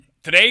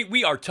Today,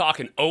 we are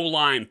talking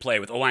O-line play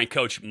with O-line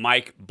coach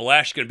Mike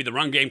Bloesch. Going to be the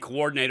run game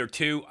coordinator,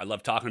 too. I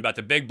love talking about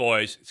the big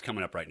boys. It's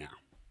coming up right now.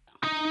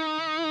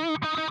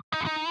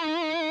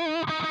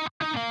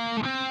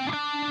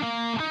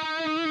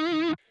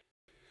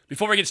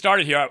 Before we get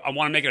started here, I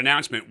want to make an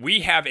announcement. We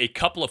have a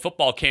couple of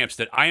football camps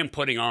that I am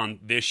putting on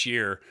this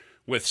year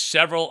with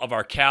several of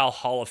our Cal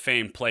Hall of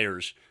Fame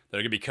players that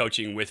are going to be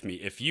coaching with me.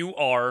 If you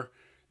are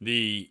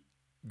the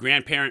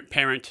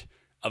parent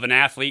of an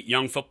athlete,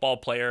 young football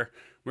player,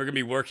 we're going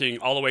to be working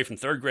all the way from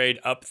third grade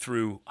up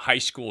through high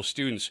school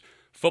students.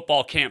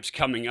 Football camps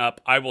coming up.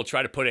 I will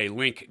try to put a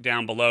link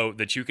down below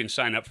that you can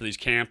sign up for these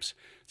camps.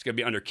 It's going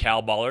to be under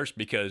Cal Ballers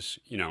because,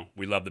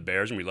 we love the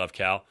Bears and we love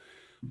Cal.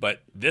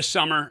 But this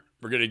summer,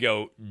 we're going to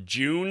go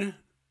June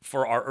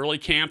for our early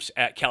camps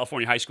at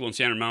California High School in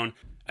San Ramon.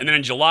 And then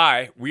in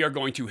July, we are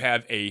going to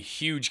have a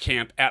huge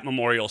camp at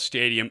Memorial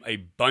Stadium, a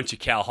bunch of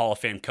Cal Hall of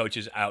Fame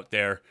coaches out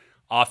there,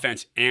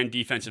 offense and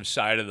defensive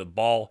side of the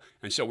ball.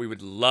 And so we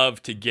would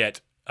love to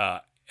get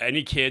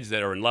any kids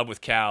that are in love with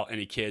Cal,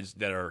 any kids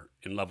that are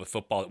in love with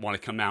football that want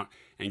to come out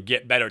and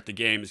get better at the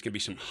game. There's going to be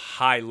some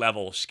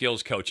high-level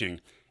skills coaching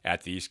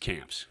at these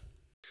camps.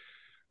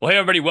 Well, hey,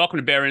 everybody. Welcome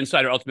to Bear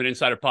Insider, Ultimate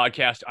Insider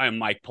Podcast. I am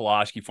Mike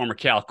Pawlawski, former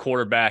Cal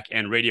quarterback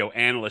and radio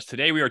analyst.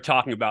 Today, we are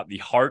talking about the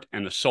heart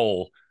and the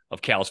soul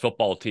of Cal's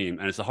football team.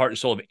 And it's the heart and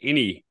soul of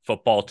any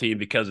football team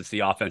because it's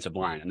the offensive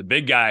line. And the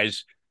big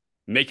guys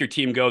make your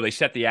team go. They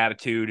set the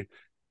attitude,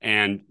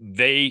 and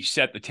they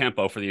set the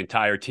tempo for the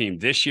entire team.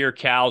 This year,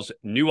 Cal's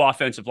new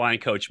offensive line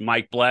coach,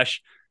 Mike Bloesch,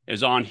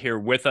 is on here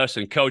with us.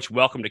 And, Coach,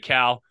 welcome to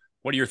Cal.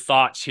 What are your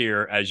thoughts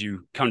here as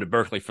you come to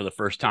Berkeley for the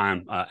first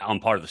time on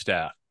part of the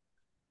staff?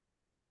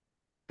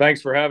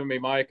 Thanks for having me,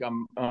 Mike.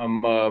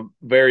 I'm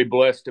very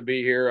blessed to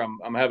be here.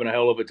 I'm having a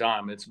hell of a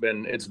time. It's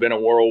been a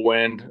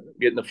whirlwind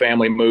getting the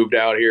family moved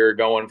out here,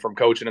 going from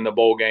coaching in the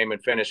bowl game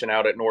and finishing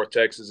out at North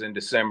Texas in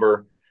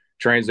December,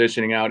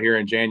 transitioning out here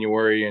in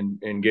January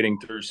and getting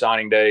through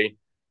signing day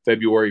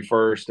February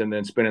 1st, and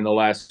then spending the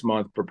last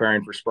month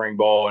preparing for spring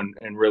ball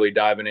and really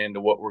diving into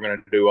what we're going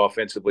to do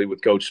offensively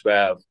with Coach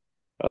Spav.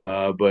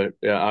 But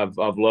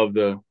I've loved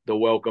the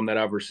welcome that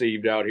I've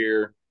received out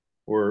here.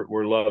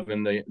 We're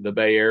loving the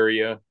Bay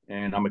Area,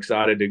 and I'm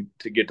excited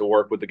to get to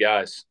work with the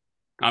guys.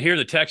 I hear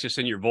the Texas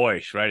in your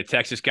voice, right? A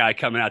Texas guy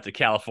coming out to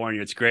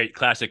California. It's great.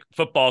 Classic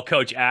football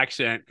coach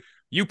accent.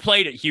 You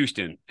played at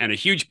Houston, and a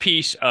huge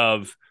piece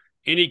of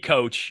any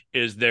coach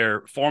is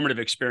their formative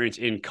experience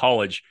in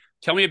college.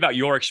 Tell me about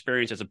your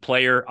experience as a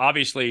player.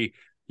 Obviously,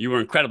 you were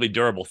incredibly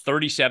durable,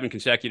 37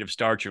 consecutive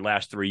starts your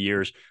last 3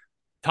 years.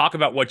 Talk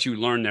about what you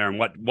learned there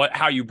and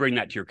how you bring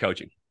that to your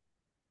coaching.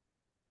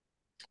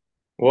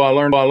 Well, I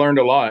learned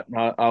a lot.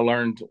 I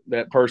learned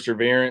that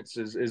perseverance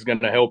is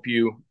going to help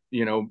you,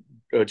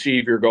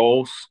 achieve your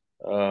goals.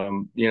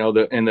 In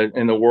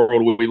the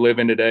world we live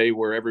in today,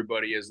 where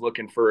everybody is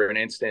looking for an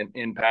instant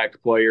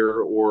impact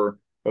player or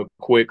a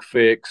quick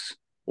fix,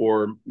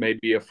 or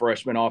maybe a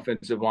freshman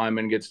offensive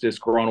lineman gets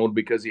disgruntled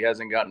because he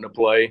hasn't gotten to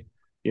play.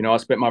 I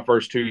spent my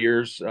first 2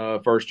 years,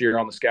 first year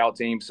on the scout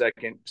team,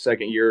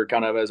 second year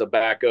kind of as a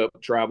backup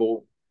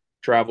travel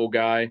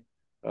guy.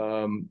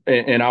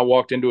 And I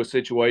walked into a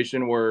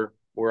situation where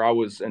I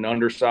was an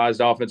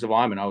undersized offensive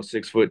lineman. I was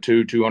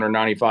 6'2",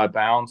 295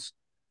 pounds.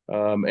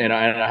 And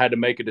I had to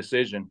make a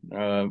decision,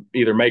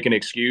 either make an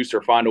excuse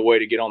or find a way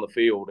to get on the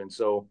field. And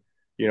so,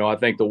 I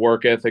think the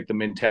work ethic, the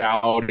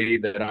mentality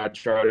that I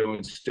try to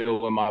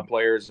instill in my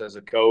players as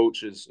a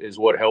coach is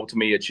what helped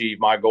me achieve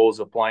my goals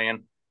of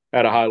playing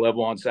at a high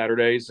level on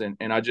Saturdays. And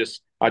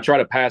I try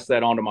to pass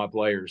that on to my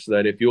players,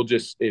 that if you'll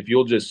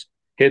just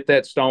hit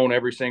that stone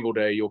every single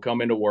day, you'll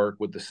come into work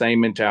with the same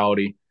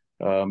mentality.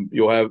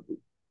 You'll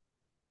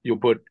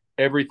put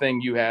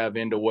everything you have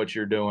into what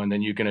you're doing,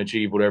 then you can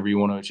achieve whatever you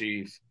want to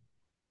achieve.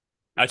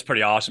 That's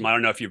pretty awesome. I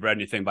don't know if you've read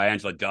anything by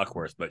Angela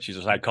Duckworth, but she's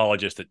a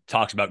psychologist that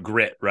talks about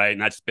grit, right? And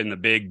that's been the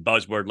big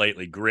buzzword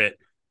lately, grit.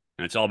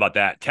 And it's all about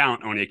that.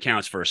 Talent only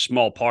accounts for a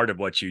small part of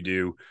what you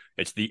do.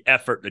 It's the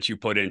effort that you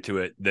put into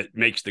it that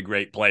makes the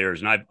great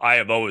players. And I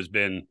have always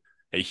been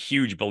a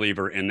huge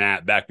believer in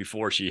that back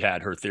before she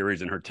had her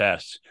theories and her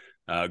tests.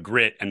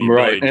 Grit and the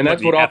ability and to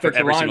put the effort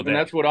every single day. And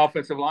that's what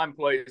offensive line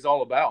play is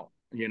all about.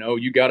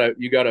 You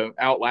gotta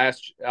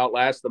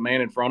outlast the man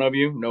in front of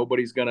you.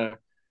 Nobody's gonna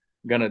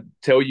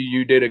tell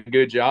you did a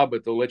good job,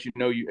 but they'll let you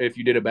know if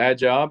you did a bad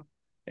job.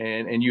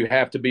 And you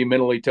have to be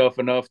mentally tough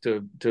enough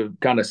to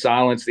kind of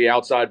silence the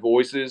outside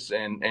voices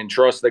and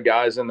trust the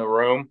guys in the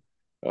room,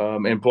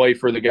 and play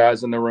for the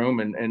guys in the room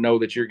and know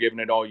that you're giving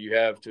it all you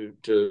have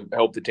to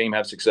help the team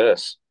have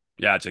success.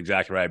 Yeah, that's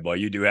exactly right, boy.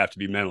 You do have to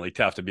be mentally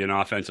tough to be an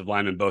offensive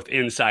lineman, both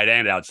inside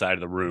and outside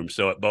of the room.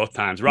 So at both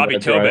times, Robbie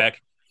Tobeck, right,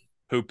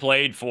 who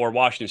played for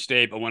Washington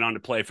State but went on to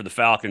play for the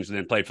Falcons and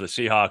then played for the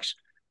Seahawks,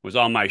 was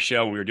on my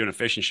show when we were doing a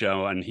fishing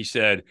show, and he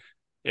said,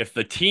 if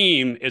the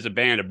team is a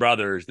band of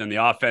brothers, then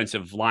the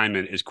offensive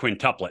lineman is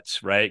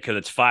quintuplets, right? Because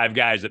it's 5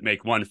 guys that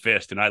make one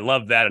fist. And I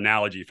love that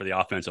analogy for the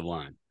offensive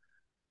line.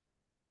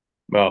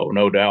 Oh,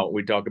 no doubt.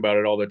 We talk about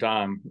it all the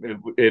time.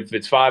 If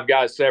it's five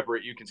guys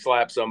separate, you can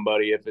slap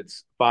somebody. If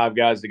it's five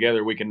guys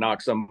together, we can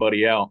knock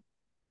somebody out.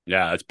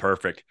 Yeah, that's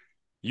perfect.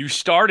 You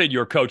started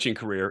your coaching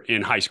career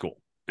in high school.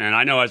 And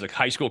I know as a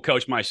high school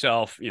coach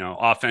myself,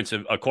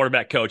 a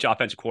quarterback coach,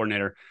 offensive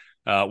coordinator,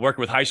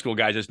 working with high school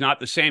guys is not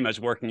the same as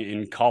working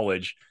in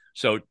college.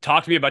 So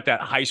talk to me about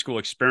that high school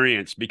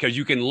experience because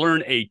you can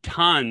learn a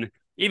ton.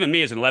 Even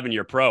me as an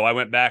 11-year pro, I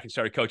went back and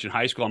started coaching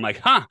high school. I'm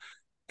like,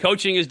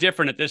 coaching is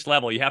different at this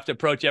level. You have to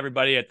approach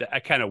everybody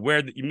at kind of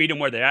where you meet them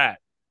where they're at.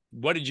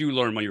 What did you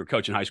learn when you were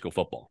coaching high school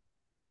football?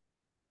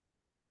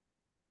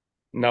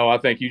 No, I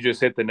think you just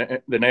hit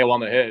the nail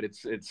on the head.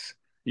 It's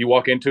you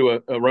walk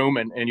into a room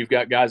and you've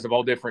got guys of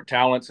all different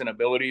talents and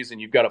abilities, and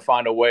you've got to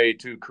find a way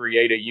to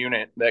create a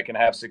unit that can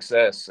have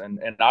success. And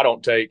I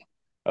don't take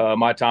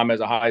my time as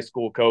a high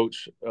school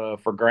coach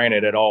for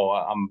granted at all.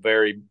 I'm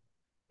very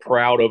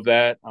proud of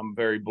that. I'm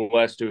very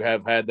blessed to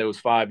have had those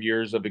 5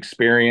 years of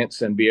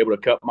experience and be able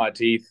to cut my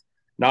teeth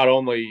not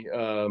only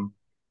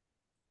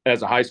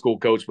as a high school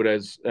coach, but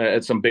as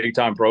at some big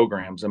time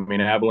programs. I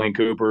mean, Abilene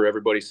Cooper,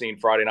 everybody's seen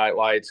Friday Night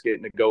Lights,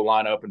 getting to go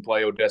line up and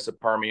play Odessa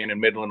Permian and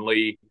Midland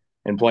Lee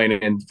and playing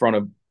in front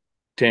of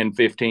 10,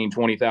 15,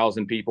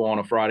 20,000 people on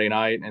a Friday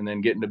night, and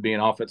then getting to be an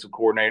offensive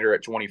coordinator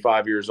at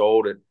 25 years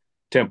old at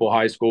Temple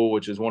High School,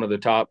 which is one of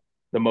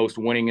the most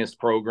winningest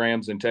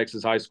programs in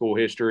Texas high school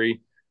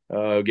history.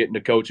 Getting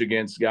to coach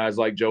against guys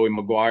like Joey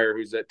McGuire,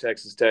 who's at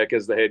Texas Tech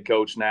as the head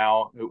coach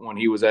now, when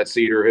he was at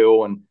Cedar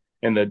Hill, and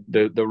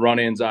the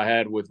run-ins I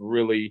had with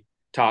really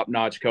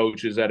top-notch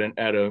coaches at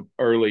a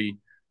early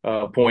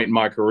point in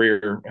my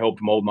career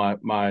helped mold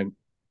my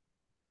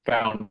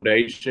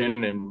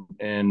foundation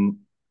and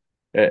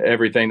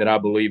everything that I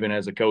believe in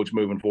as a coach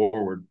moving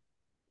forward.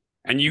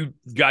 And you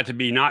got to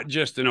be not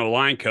just an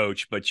O-line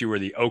coach, but you were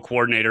the O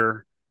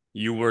coordinator.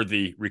 You were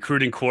the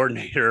recruiting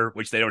coordinator,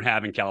 which they don't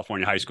have in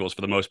California high schools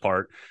for the most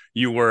part.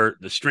 You were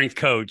the strength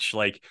coach.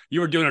 Like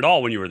you were doing it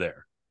all when you were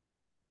there.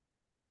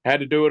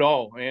 Had to do it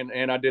all,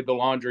 and I did the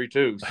laundry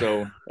too.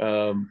 So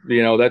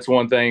that's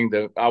one thing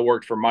that I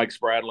worked for Mike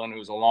Spradlin,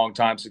 who's a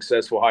longtime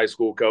successful high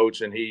school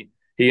coach, and he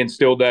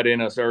instilled that in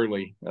us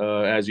early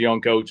as young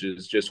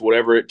coaches. Just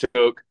whatever it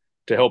took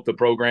to help the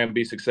program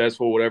be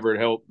successful, whatever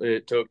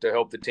it took to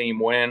help the team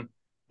win.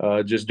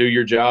 Just do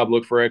your job,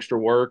 look for extra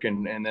work,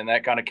 and then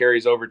that kind of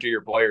carries over to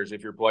your players.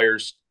 If your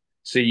players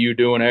see you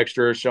doing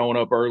extra, showing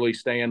up early,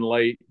 staying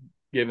late,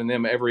 giving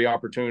them every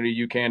opportunity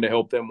you can to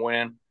help them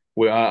win,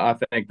 well, I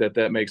think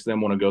that makes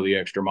them want to go the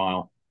extra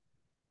mile.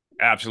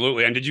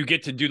 Absolutely. And did you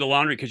get to do the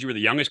laundry because you were the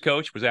youngest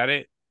coach? Was that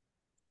it?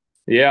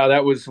 Yeah,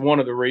 that was one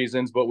of the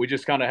reasons, but we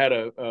just kind of had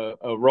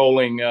a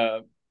rolling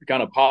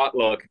kind of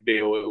potluck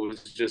deal. It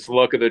was just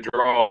luck of the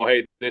draw.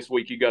 Hey, this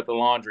week you got the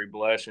laundry,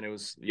 Bloesch, and it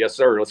was, yes,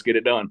 sir, let's get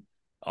it done.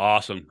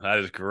 Awesome. That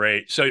is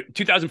great. So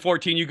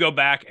 2014, you go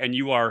back and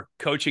you are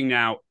coaching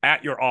now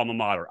at your alma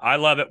mater. I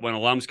love it when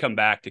alums come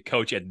back to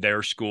coach at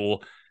their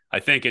school. I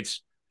think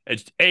it's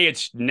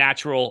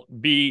natural.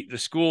 B, the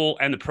school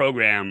and the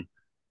program,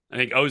 I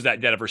think, owes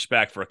that debt of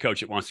respect for a coach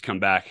that wants to come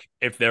back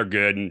if they're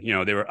good and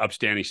they were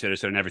upstanding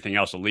citizen and everything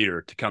else, a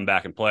leader to come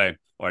back and play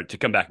or to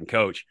come back and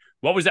coach.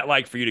 What was that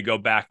like for you to go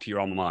back to your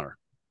alma mater?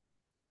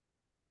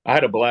 I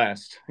had a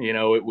blast.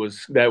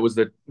 That was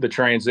the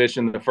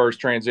transition, the first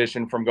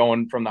transition from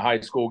going from the high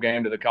school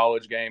game to the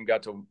college game.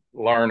 Got to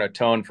learn a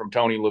ton from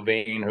Tony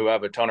Levine, who I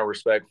have a ton of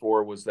respect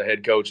for, was the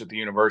head coach at the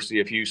University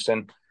of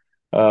Houston.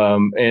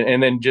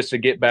 And then just to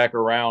get back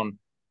around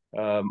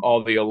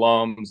all the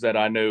alums that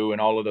I knew and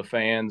all of the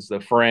fans,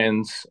 the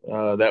friends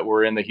that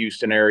were in the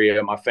Houston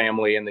area, my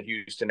family in the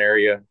Houston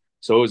area.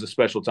 So it was a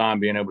special time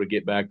being able to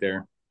get back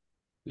there.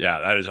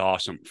 Yeah, that is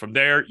awesome. From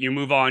there, you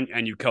move on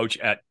and you coach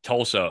at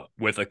Tulsa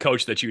with a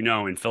coach that you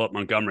know in Philip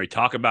Montgomery.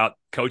 Talk about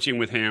coaching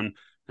with him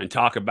and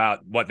talk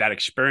about what that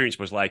experience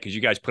was like because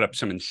you guys put up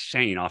some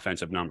insane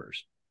offensive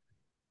numbers.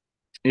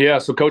 Yeah,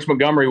 so Coach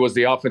Montgomery was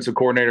the offensive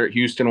coordinator at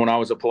Houston when I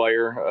was a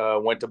player.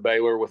 Went to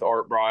Baylor with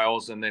Art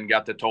Briles and then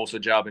got the Tulsa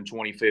job in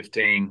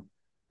 2015.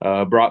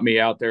 Brought me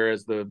out there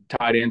as the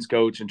tight ends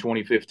coach in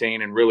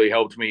 2015 and really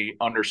helped me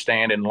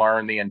understand and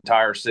learn the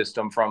entire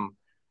system from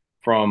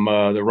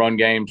the run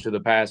game to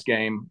the pass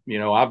game.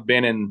 I've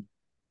been in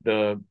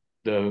the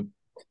the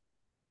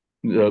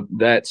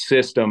that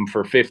system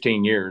for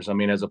 15 years. I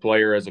mean, as a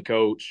player, as a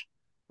coach.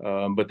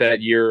 But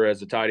that year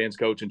as a tight ends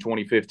coach in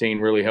 2015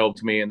 really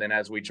helped me. And then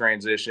as we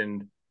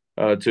transitioned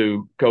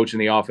to coaching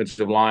the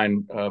offensive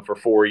line for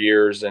 4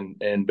 years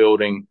and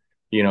building,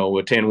 a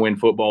 10-win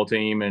football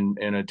team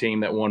and a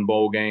team that won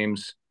bowl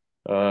games,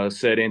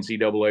 set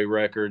NCAA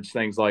records,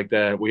 things like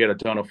that. We had a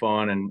ton of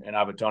fun, and I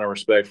have a ton of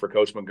respect for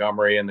Coach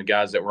Montgomery and the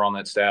guys that were on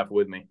that staff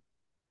with me.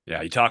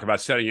 Yeah, you talk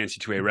about setting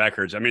NCAA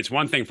records. I mean, it's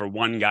one thing for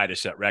one guy to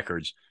set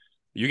records.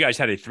 You guys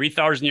had a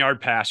 3,000-yard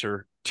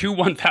passer, two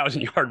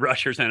 1,000-yard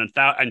rushers, and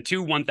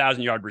two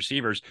 1,000-yard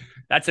receivers.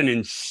 That's an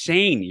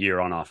insane year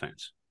on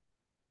offense.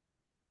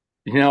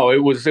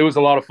 It was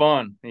a lot of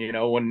fun.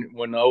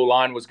 When the O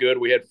line was good,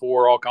 we had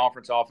 4 all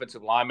conference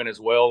offensive linemen as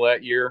well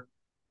that year.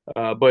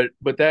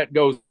 But that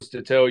goes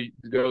to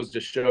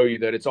show you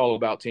that it's all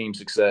about team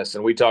success.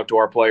 And we talk to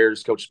our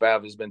players. Coach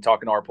Spav has been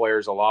talking to our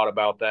players a lot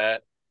about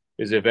that.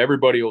 Is if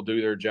everybody will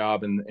do their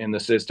job in the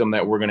system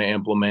that we're going to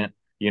implement,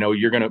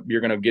 you're gonna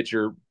get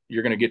your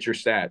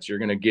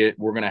stats.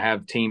 We're gonna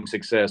have team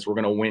success. We're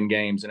gonna win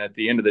games. And at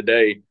the end of the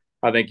day,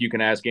 I think you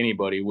can ask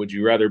anybody: would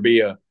you rather be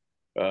a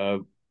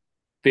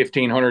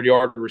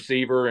 1,500-yard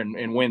receiver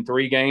and win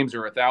 3 games,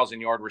 or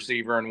 1,000-yard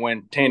receiver and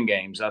win 10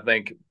 games?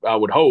 I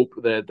would hope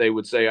that they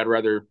would say I'd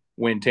rather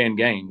win 10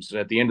 games.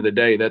 At the end of the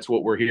day, that's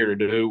what we're here to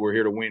do. We're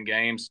here to win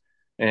games,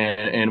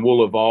 and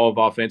we'll evolve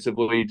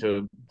offensively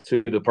to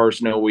the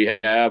personnel we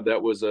have.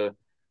 That was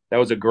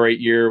a great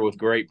year with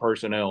great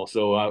personnel.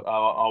 So I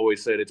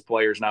always said it's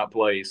players, not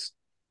plays.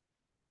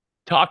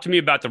 Talk to me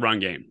about the run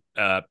game.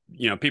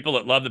 People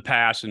that love the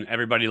pass and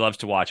everybody loves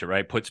to watch it,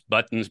 right? Puts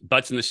butts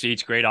in the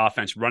seats, great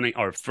offense, running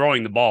or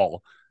throwing the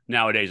ball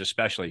nowadays,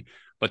 especially.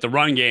 But the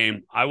run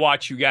game, I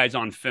watch you guys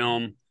on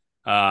film,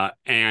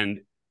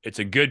 and it's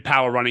a good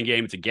power running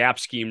game. It's a gap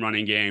scheme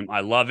running game.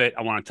 I love it.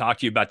 I want to talk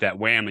to you about that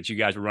wham that you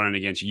guys were running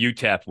against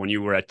UTEP when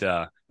you were at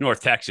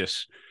North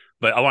Texas.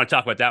 But I want to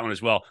talk about that one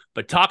as well.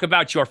 But talk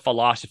about your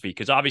philosophy,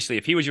 because obviously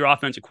if he was your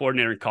offensive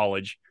coordinator in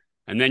college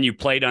and then you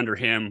played under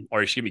him,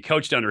 or excuse me,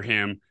 coached under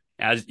him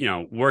as,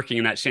 working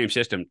in that same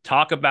system,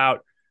 talk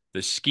about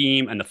the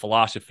scheme and the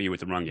philosophy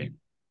with the run game.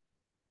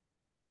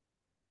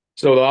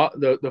 So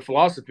the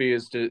philosophy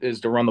is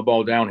to run the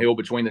ball downhill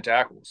between the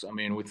tackles. I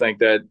mean, we think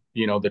that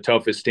the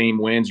toughest team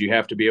wins. You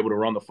have to be able to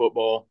run the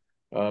football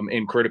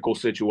in critical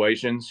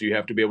situations. You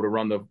have to be able to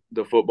run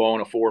the football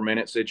in a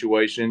 4-minute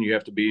situation. You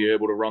have to be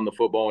able to run the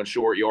football in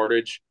short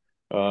yardage.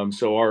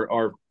 So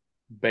our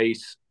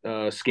base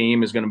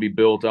scheme is going to be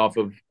built off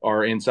of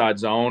our inside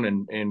zone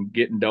and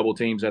getting double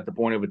teams at the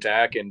point of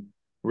attack and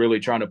really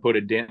trying to put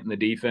a dent in the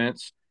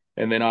defense.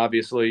 And then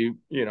obviously,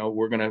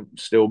 we're going to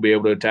still be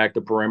able to attack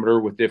the perimeter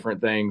with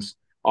different things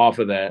off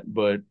of that,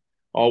 but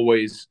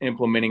always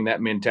implementing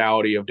that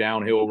mentality of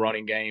downhill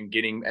running game,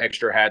 getting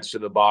extra hats to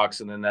the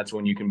box. And then that's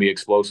when you can be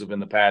explosive in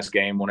the pass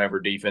game whenever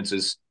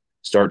defenses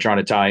start trying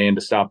to tie in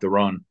to stop the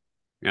run.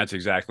 That's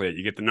exactly it.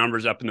 You get the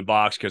numbers up in the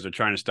box because they're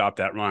trying to stop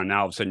that run.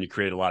 Now all of a sudden you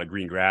create a lot of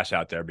green grass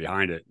out there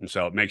behind it. And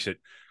so it makes it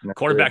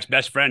quarterback's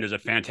best friend is a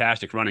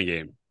fantastic running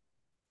game.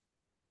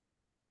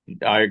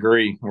 I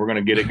agree. We're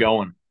going to get it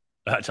going.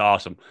 That's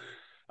awesome.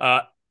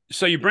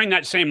 So you bring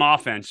that same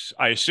offense,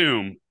 I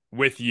assume,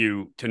 with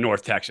you to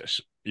North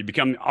Texas. You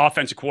become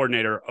offensive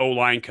coordinator,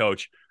 O-line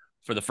coach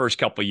for the first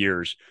couple of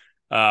years.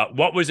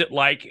 What was it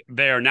like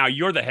there? Now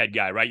you're the head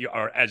guy, right?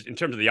 In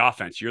terms of the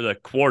offense, you're the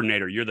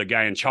coordinator. You're the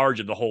guy in charge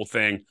of the whole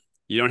thing.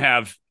 You don't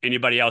have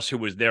anybody else who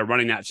was there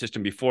running that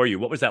system before you.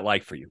 What was that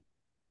like for you?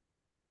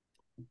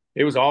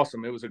 It was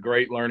awesome. It was a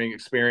great learning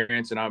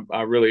experience, and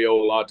I really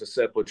owe a lot to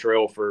Seth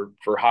Luttrell for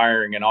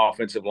hiring an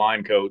offensive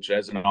line coach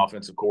as an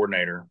offensive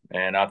coordinator.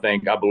 And I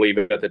believe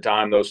at the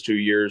time, those 2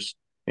 years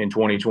in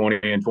 2020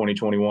 and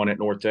 2021 at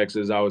North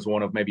Texas, I was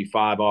one of maybe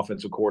 5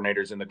 offensive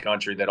coordinators in the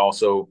country that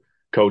also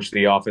coached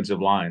the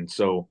offensive line.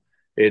 So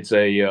it's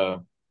you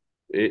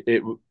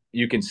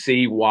can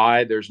see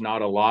why there's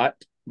not a lot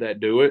that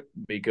do it,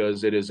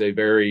 because it is a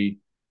very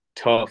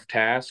tough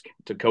task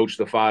to coach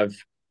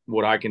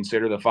what I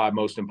consider the 5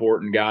 most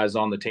important guys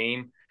on the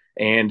team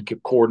and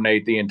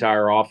coordinate the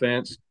entire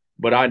offense.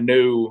 But I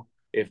knew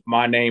if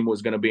my name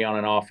was going to be on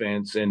an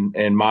offense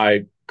and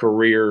my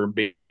career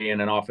being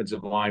an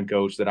offensive line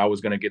coach, that I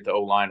was going to get the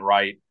O-line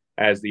right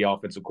as the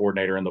offensive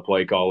coordinator and the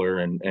play caller.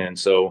 And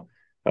so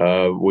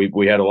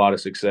we had a lot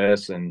of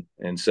success and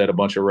set a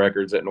bunch of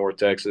records at North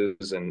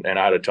Texas, and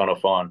I had a ton of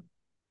fun.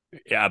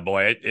 Yeah,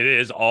 boy, it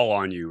is all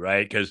on you,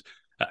 right? Because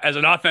as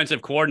an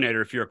offensive coordinator,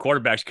 if you're a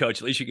quarterback's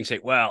coach, at least you can say,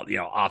 well,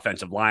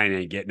 offensive line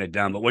ain't getting it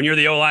done. But when you're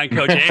the O-line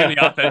coach and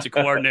the offensive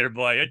coordinator,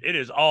 boy, it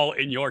is all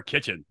in your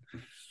kitchen.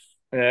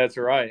 That's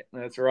right.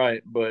 That's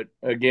right. But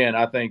again,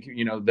 I think,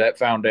 that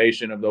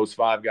foundation of those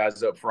 5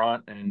 guys up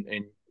front,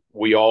 and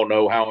we all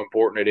know how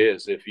important it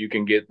is. If you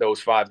can get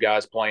those 5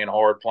 guys playing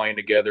hard, playing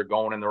together,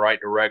 going in the right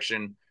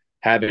direction,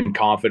 having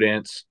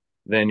confidence,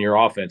 then your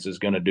offense is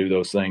going to do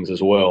those things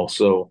as well.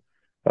 So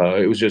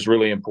it was just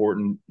really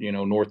important.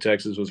 North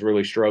Texas was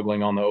really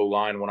struggling on the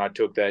O-line when I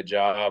took that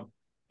job.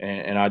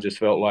 And I just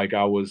felt like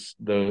I was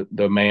the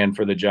man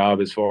for the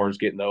job as far as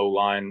getting the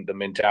O-line, the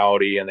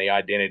mentality and the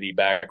identity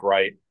back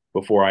right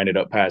before I ended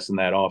up passing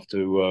that off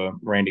to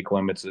Randy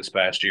Clements this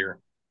past year.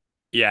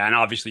 Yeah, and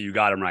obviously you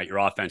got him right. Your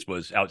offense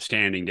was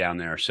outstanding down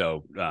there.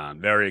 So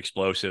very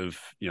explosive,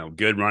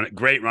 good run,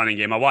 great running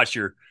game. I watched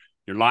your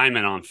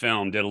linemen on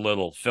film, did a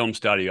little film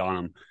study on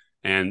them.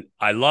 And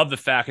I love the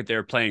fact that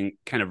they're playing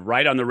kind of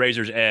right on the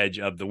razor's edge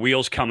of the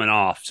wheels coming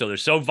off. So they're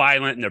so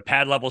violent and their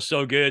pad level's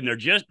so good. And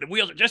the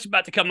wheels are just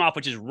about to come off,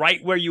 which is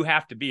right where you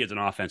have to be as an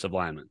offensive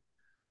lineman.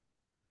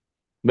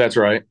 That's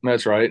right.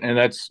 That's right. And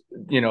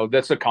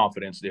that's a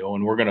confidence deal.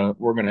 And we're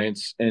gonna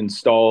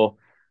install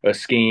a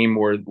scheme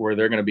where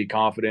they're going to be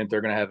confident.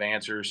 They're going to have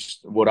answers.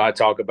 What I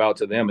talk about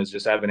to them is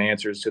just having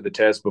answers to the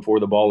test before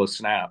the ball is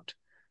snapped.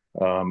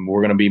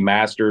 We're going to be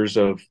masters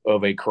of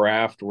a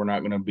craft. We're not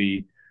going to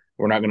be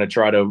We're not going to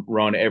try to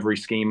run every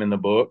scheme in the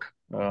book.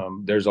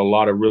 There's a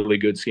lot of really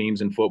good schemes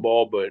in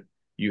football, but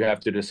you have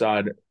to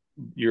decide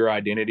your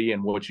identity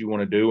and what you want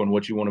to do and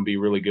what you want to be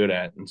really good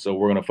at. And so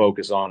we're going to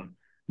focus on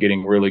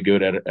getting really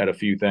good at a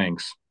few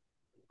things.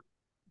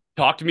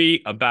 Talk to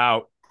me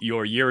about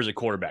your year as a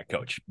quarterback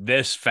coach.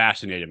 This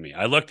fascinated me.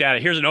 I looked at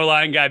it. Here's an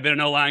O-line guy, been an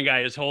O-line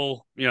guy his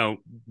whole,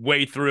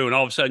 way through, and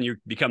all of a sudden you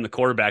become the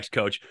quarterbacks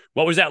coach.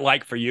 What was that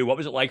like for you? What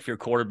was it like for your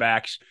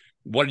quarterbacks?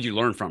 What did you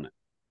learn from it?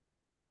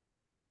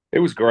 It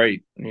was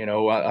great. Again,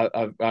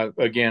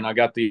 I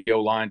got the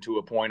O-line to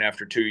a point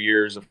after 2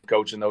 years of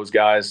coaching those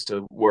guys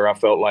to where I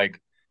felt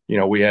like,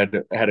 we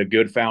had a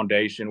good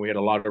foundation. We had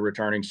a lot of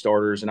returning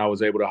starters, and I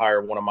was able to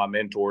hire one of my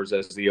mentors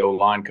as the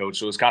O-line coach.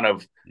 So it was kind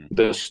of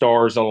the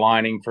stars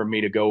aligning for me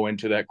to go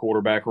into that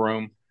quarterback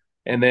room.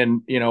 And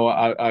then,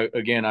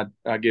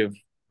 I give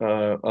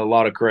a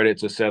lot of credit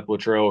to Seth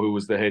Luttrell, who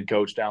was the head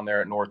coach down there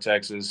at North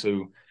Texas,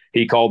 who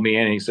he called me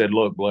in and he said,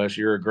 "Look, Bloesch,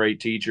 you're a great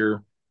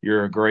teacher.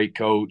 You're a great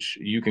coach.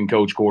 You can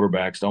coach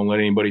quarterbacks. Don't let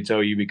anybody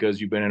tell you because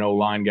you've been an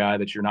O-line guy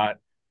that you're not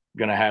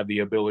going to have the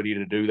ability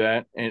to do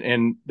that."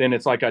 And then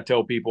it's like I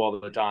tell people all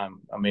the time.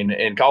 I mean,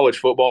 in college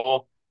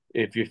football,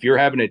 if you're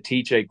having to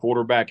teach a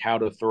quarterback how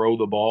to throw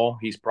the ball,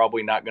 he's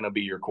probably not going to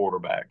be your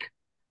quarterback.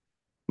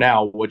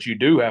 Now, what you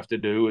do have to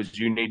do is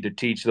you need to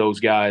teach those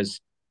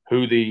guys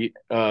who the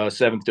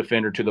seventh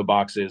defender to the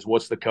box is.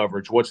 What's the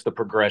coverage? What's the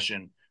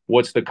progression?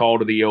 What's the call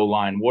to the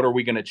O-line? What are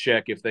we going to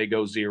check if they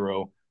go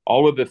zero?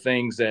 All of the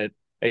things that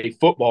a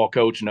football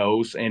coach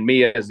knows, and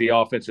me as the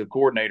offensive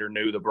coordinator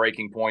knew the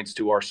breaking points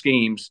to our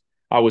schemes.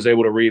 I was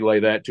able to relay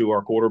that to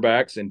our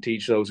quarterbacks and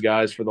teach those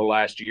guys for the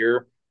last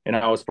year. And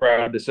I was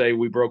proud to say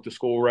we broke the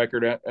school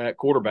record at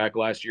quarterback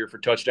last year for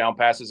touchdown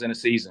passes in a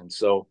season.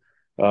 So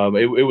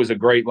it was a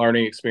great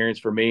learning experience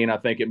for me, and I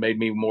think it made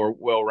me more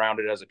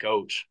well-rounded as a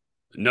coach.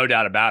 No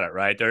doubt about it,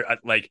 right? There,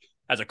 like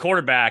as a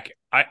quarterback,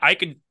 I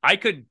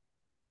could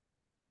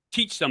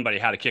teach somebody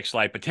how to kick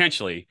slide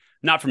potentially,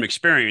 not from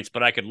experience,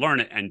 but I could learn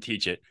it and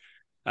teach it.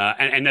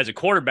 And as a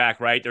quarterback,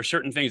 right, there's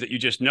certain things that you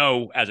just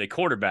know as a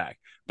quarterback,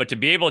 but to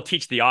be able to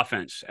teach the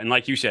offense. And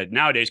like you said,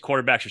 nowadays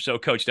quarterbacks are so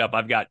coached up.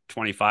 I've got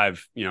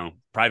 25,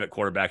 private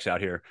quarterbacks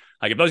out here.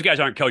 Like if those guys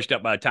aren't coached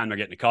up by the time they're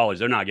getting to college,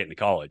 they're not getting to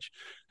college.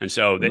 And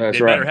so they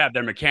better have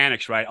their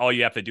mechanics right. All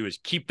you have to do is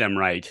keep them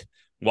right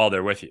while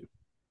they're with you.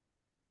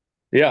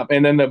 Yeah,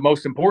 and then the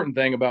most important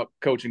thing about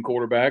coaching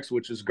quarterbacks,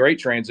 which is a great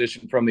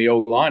transition from the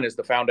O-line, is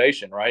the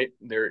foundation, right?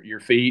 They're your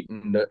feet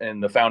and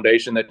the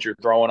foundation that you're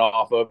throwing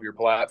off of, your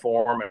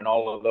platform and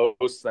all of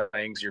those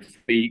things, your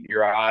feet,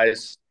 your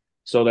eyes.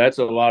 So there's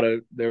a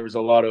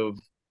lot of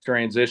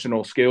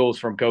transitional skills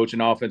from coaching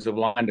offensive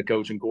line to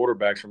coaching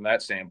quarterbacks from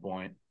that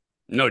standpoint.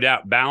 No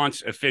doubt.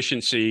 Balance,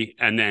 efficiency,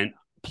 and then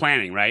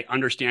planning, right?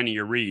 Understanding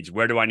your reads.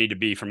 Where do I need to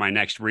be for my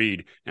next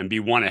read and be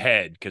one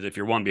ahead? Because if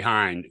you're one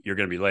behind, you're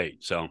going to be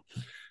late. So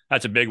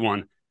that's a big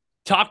one.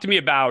 Talk to me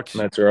about.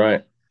 That's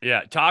right.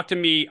 Yeah. Talk to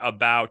me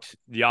about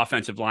the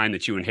offensive line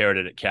that you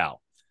inherited at Cal.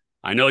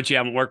 I know that you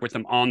haven't worked with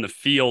them on the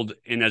field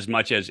in as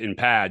much as in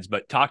pads,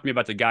 but talk to me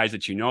about the guys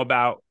that you know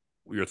about,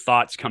 your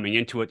thoughts coming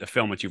into it, the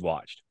film that you've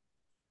watched.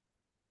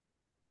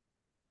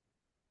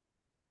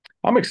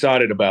 I'm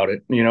excited about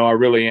it. I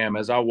really am.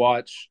 As I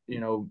watch,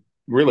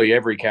 really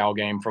every Cal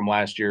game from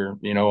last year,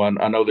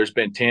 I know there's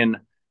been 10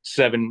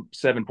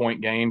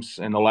 7-point games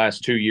in the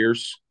last 2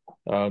 years.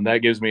 That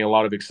gives me a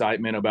lot of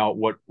excitement about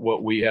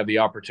what we have the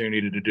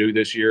opportunity to do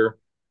this year.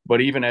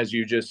 But even as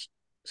you just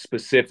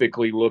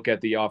specifically look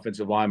at the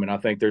offensive linemen, I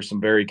think there's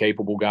some very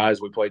capable guys.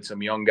 We played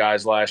some young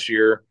guys last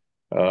year.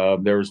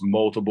 There's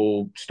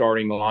multiple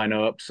starting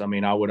lineups. I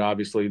mean, I would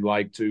obviously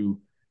like to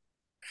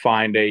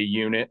find a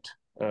unit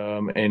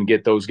and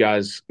get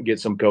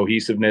some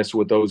cohesiveness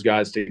with those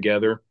guys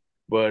together.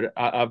 But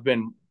I've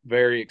been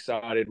very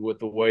excited with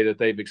the way that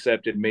they've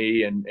accepted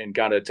me and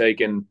kind of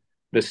taken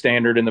the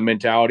standard and the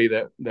mentality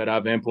that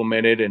I've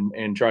implemented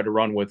and tried to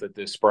run with it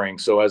this spring.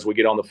 So as we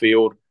get on the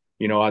field,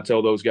 I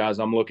tell those guys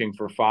I'm looking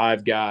for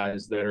 5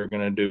 guys that are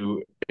going to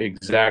do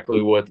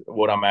exactly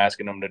what I'm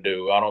asking them to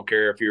do. I don't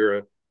care if you're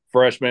a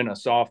freshman, a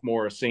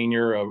sophomore, a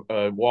senior,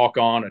 a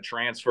walk-on, a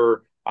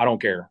transfer. I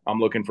don't care. I'm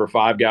looking for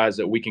 5 guys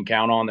that we can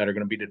count on that are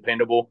going to be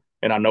dependable,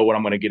 and I know what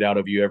I'm going to get out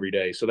of you every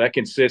day. So that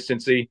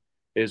consistency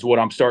is what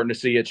I'm starting to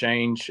see a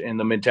change in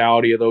the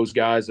mentality of those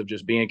guys of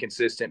just being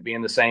consistent,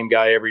 being the same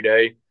guy every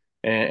day.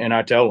 And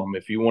I tell them,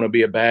 if you want to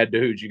be a bad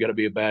dude, you got to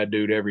be a bad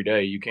dude every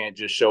day. You can't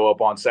just show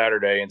up on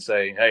Saturday and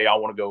say, "Hey, I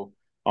want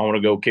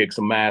to go kick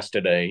some ass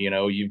today."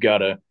 You've got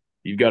to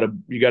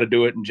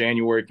do it in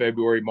January,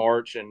 February,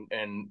 March,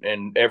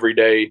 and every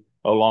day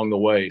along the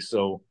way.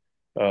 So.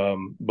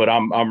 But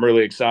I'm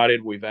really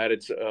excited. We've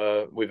added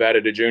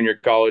a junior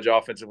college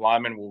offensive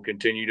lineman. We'll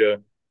continue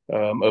to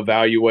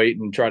evaluate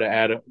and try to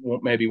add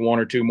maybe 1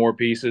 or 2 more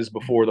pieces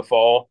before the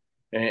fall,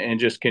 and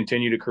just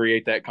continue to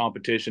create that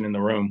competition in the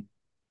room.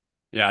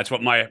 Yeah, it's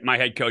what my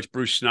head coach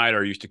Bruce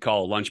Snyder used to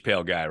call a lunch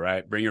pail guy,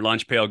 right? Bring your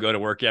lunch pail, go to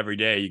work every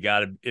day. You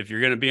got to, if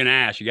you're going to be an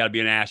ass, you got to be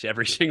an ass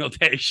every single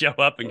day. Show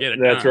up and get it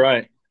That's done.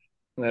 right.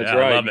 That's Yeah,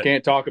 right. I love You it.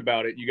 can't talk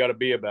about it. You got to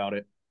be about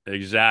it.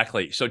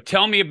 Exactly. So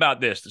tell me about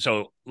this.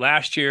 So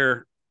last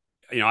year,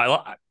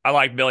 I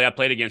like Billy. I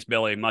played against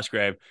Billy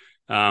Musgrave.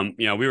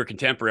 We were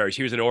contemporaries.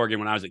 He was at Oregon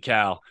when I was at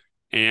Cal,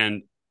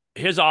 and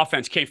his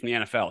offense came from the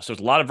NFL. So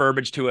it's a lot of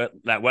verbiage to it.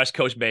 That West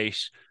Coast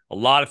base, a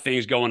lot of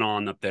things going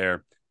on up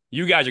there.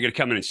 You guys are going to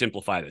come in and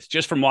simplify this.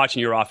 Just from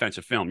watching your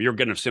offensive film, you're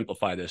going to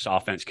simplify this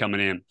offense coming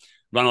in,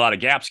 run a lot of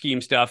gap scheme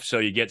stuff, so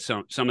you get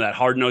some of that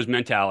hard nosed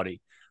mentality,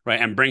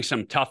 right, and bring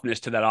some toughness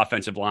to that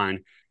offensive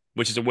line,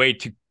 which is a way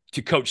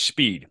to coach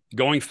speed,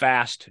 going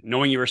fast,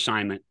 knowing your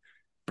assignment,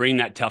 bring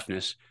that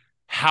toughness.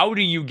 How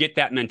do you get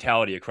that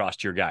mentality across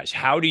to your guys?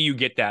 How do you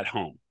get that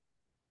home?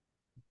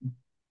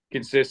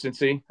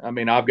 Consistency. I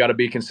mean, I've got to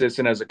be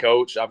consistent as a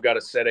coach. I've got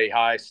to set a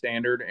high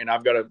standard, and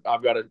I've got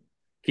to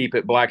keep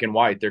it black and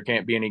white. There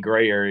can't be any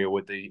gray area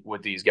with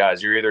these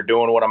guys. You're either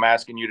doing what I'm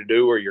asking you to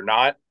do or you're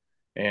not.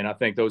 And I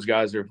think those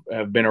guys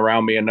have been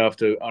around me enough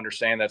to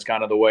understand that's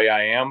kind of the way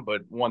I am.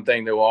 But one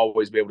thing they'll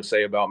always be able to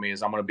say about me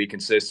is I'm going to be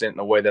consistent in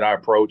the way that I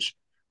approach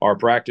our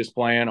practice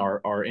plan,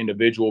 our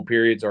individual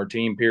periods, our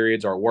team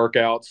periods, our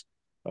workouts.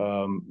 That's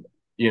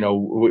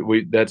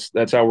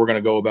how we're going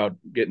to go about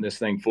getting this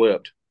thing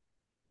flipped.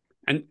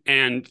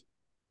 And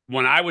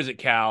when I was at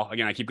Cal,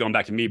 again, I keep going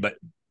back to me, but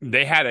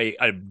they had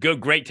a good,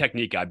 great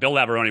technique guy. Bill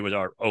Lavaroni was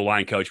our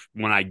O-line coach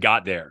when I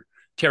got there.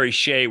 Terry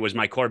Shea was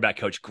my quarterback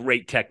coach.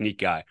 Great technique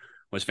guy,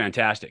 was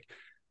fantastic.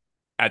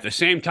 At the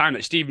same time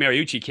that Steve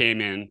Mariucci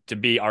came in to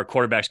be our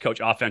quarterback's coach,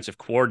 offensive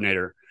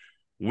coordinator,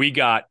 we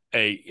got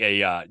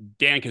a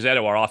Dan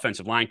Cazzetto, our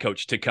offensive line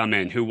coach, to come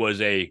in, who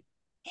was a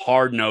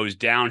hard-nosed,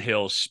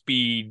 downhill,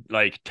 speed,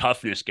 like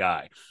toughness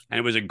guy. And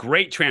it was a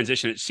great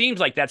transition. It seems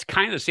like that's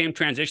kind of the same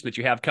transition that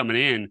you have coming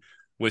in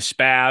with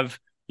Spav,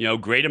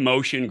 great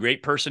emotion,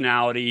 great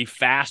personality,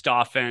 fast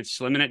offense,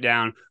 slimming it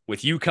down,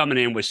 with you coming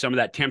in with some of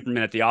that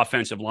temperament at the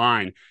offensive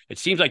line. It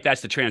seems like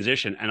that's the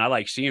transition, and I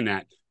like seeing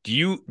that. Do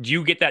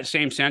you get that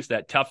same sense,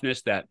 that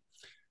toughness, that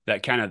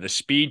kind of the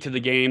speed to the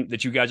game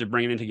that you guys are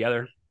bringing in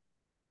together?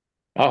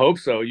 I hope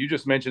so. You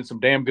just mentioned some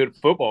damn good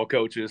football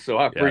coaches, so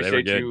I Yeah, they were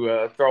appreciate good.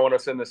 you throwing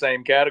us in the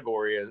same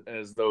category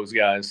as those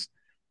guys.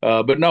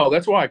 But no,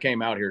 that's why I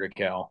came out here to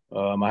Cal.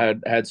 I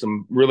had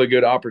some really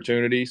good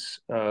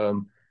opportunities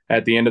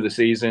at the end of the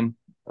season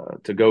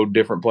to go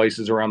different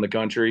places around the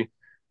country,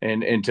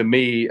 and to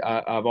me,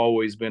 I've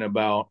always been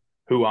about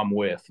who I'm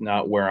with,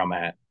 not where I'm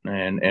at.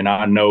 And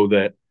I know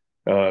that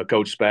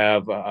Coach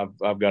Spav,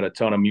 I've got a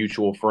ton of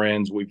mutual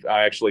friends.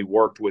 I actually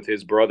worked with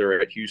his brother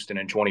at Houston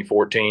in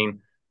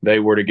 2014. They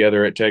were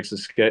together at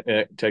Texas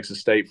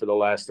State for the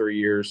last 3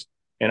 years,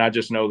 and I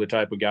just know the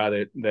type of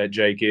guy that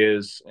Jake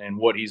is and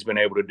what he's been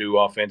able to do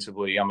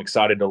offensively. I'm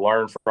excited to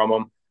learn from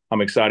him.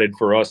 I'm excited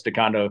for us to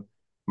kind of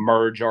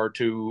merge our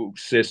two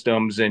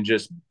systems and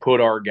just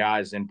put our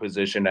guys in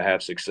position to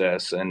have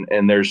success.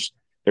 And there's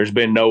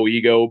been no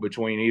ego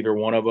between either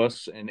one of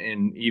us, and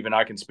even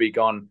I can speak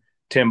on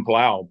Tim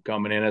Plow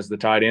coming in as the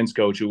tight ends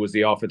coach, who was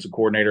the offensive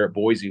coordinator at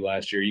Boise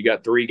last year. You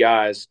got three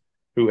guys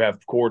who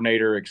have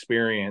coordinator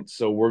experience.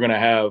 So we're going to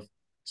have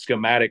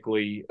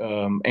schematically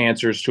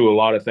answers to a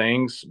lot of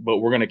things, but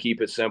we're going to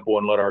keep it simple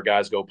and let our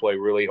guys go play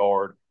really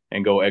hard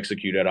and go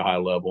execute at a high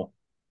level.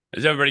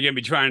 Is everybody going to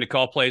be trying to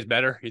call plays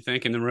better, you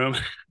think, in the room?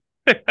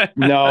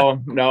 No,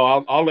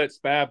 I'll let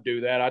Spav do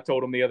that. I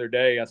told him the other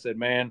day, I said,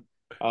 man,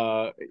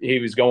 he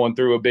was going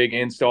through a big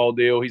install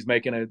deal. He's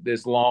making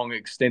this long,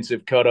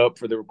 extensive cut up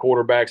for the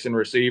quarterbacks and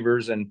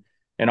receivers. And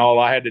all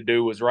I had to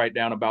do was write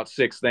down about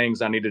 6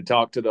 things I need to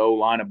talk to the O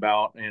line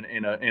about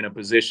in a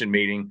position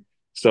meeting.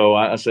 So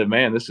I said,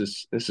 man, this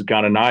is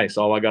kind of nice.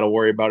 All I got to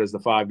worry about is the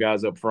 5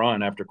 guys up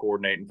front after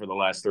coordinating for the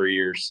last 3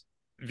 years.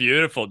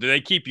 Beautiful. Do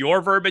they keep your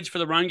verbiage for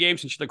the run game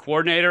since you're the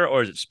coordinator,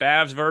 or is it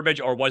Spav's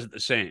verbiage, or was it the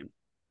same?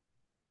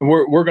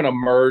 We're going to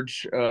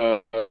merge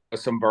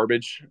some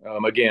verbiage.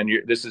 Again,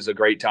 this is a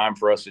great time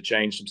for us to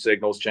change some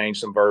signals, change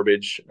some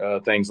verbiage,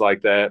 things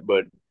like that.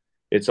 But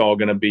it's all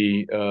going to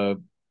be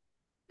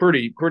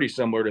pretty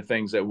similar to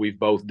things that we've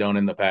both done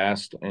in the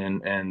past,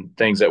 and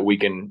things that we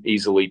can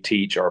easily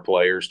teach our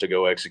players to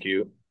go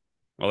execute.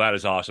 Well, that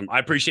is awesome. I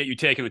appreciate you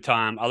taking the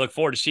time. I look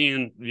forward to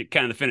seeing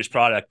kind of the finished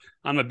product.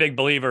 I'm a big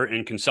believer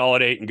in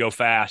consolidate and go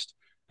fast,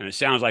 and it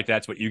sounds like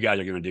that's what you guys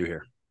are going to do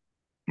here.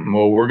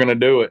 Well, we're going to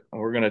do it.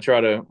 We're going to try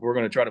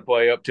to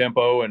play up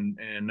tempo and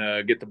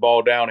get the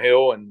ball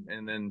downhill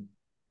and then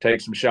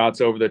take some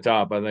shots over the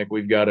top. I think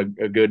we've got a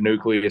good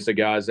nucleus of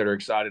guys that are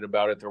excited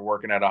about it. They're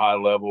working at a high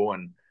level,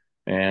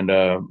 and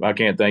I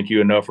can't thank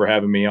you enough for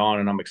having me on.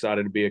 And I'm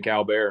excited to be a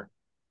Cal Bear.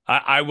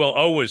 I will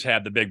always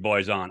have the big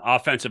boys on.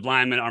 Offensive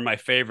linemen are my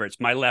favorites.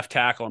 My left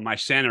tackle and my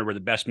center were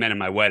the best men in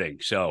my wedding.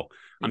 So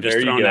I'm just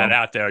throwing that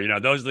out there.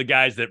 Those are the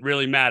guys that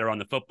really matter on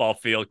the football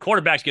field.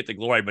 Quarterbacks get the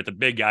glory, but the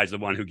big guys are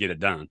the one who get it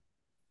done.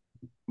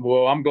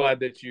 Well, I'm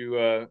glad that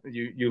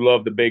you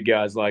love the big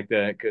guys like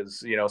that,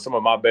 because some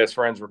of my best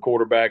friends were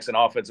quarterbacks and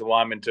offensive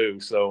linemen too.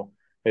 So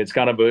it's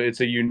kind of it's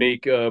a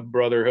unique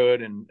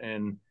brotherhood,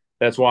 and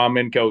that's why I'm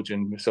in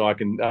coaching, so I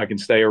can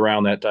stay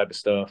around that type of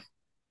stuff.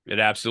 It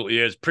absolutely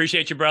is.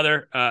 Appreciate you,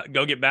 brother.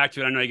 Go get back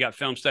to it. I know you got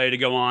film study to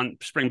go on.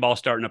 Spring ball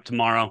starting up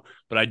tomorrow,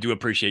 but I do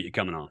appreciate you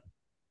coming on.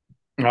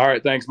 All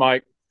right. Thanks,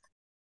 Mike.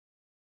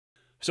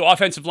 So,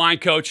 offensive line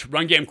coach,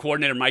 run game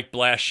coordinator Mike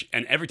Bloesch,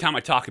 and every time I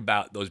talk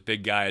about those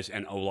big guys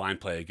and O-line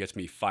play, it gets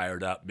me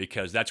fired up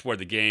because that's where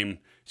the game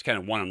is kind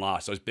of won and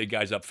lost. Those big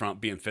guys up front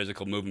being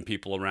physical, moving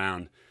people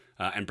around,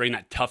 and bring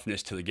that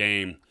toughness to the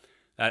game.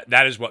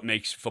 That is what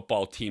makes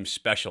football teams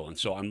special. And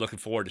so I'm looking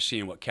forward to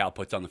seeing what Cal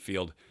puts on the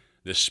field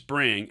this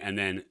spring and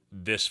then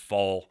this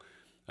fall.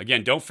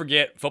 Again, don't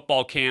forget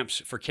football camps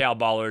for Cal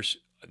Ballers.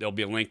 There'll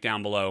be a link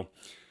down below.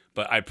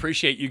 But I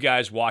appreciate you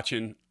guys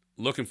watching.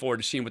 Looking forward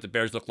to seeing what the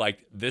Bears look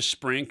like this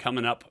spring.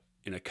 Coming up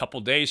in a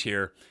couple days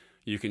here,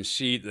 you can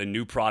see the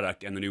new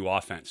product and the new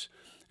offense.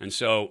 And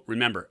so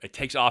remember, it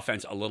takes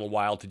offense a little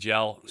while to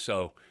gel.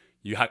 So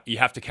you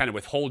have to kind of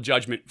withhold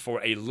judgment for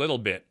a little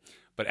bit.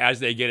 But as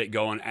they get it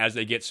going, as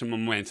they get some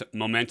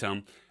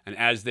momentum, and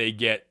as they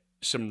get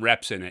some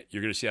reps in it,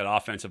 you're going to see that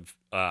offensive,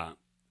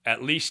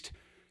 at least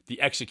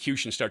the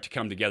execution start to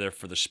come together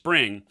for the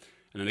spring.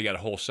 And then they got a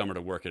whole summer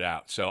to work it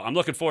out. So I'm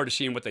looking forward to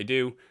seeing what they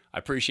do. I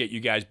appreciate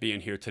you guys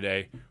being here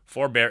today.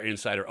 For Bear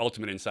Insider,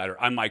 Ultimate Insider,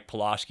 I'm Mike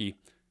Pawlawski.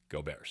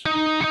 Go Bears.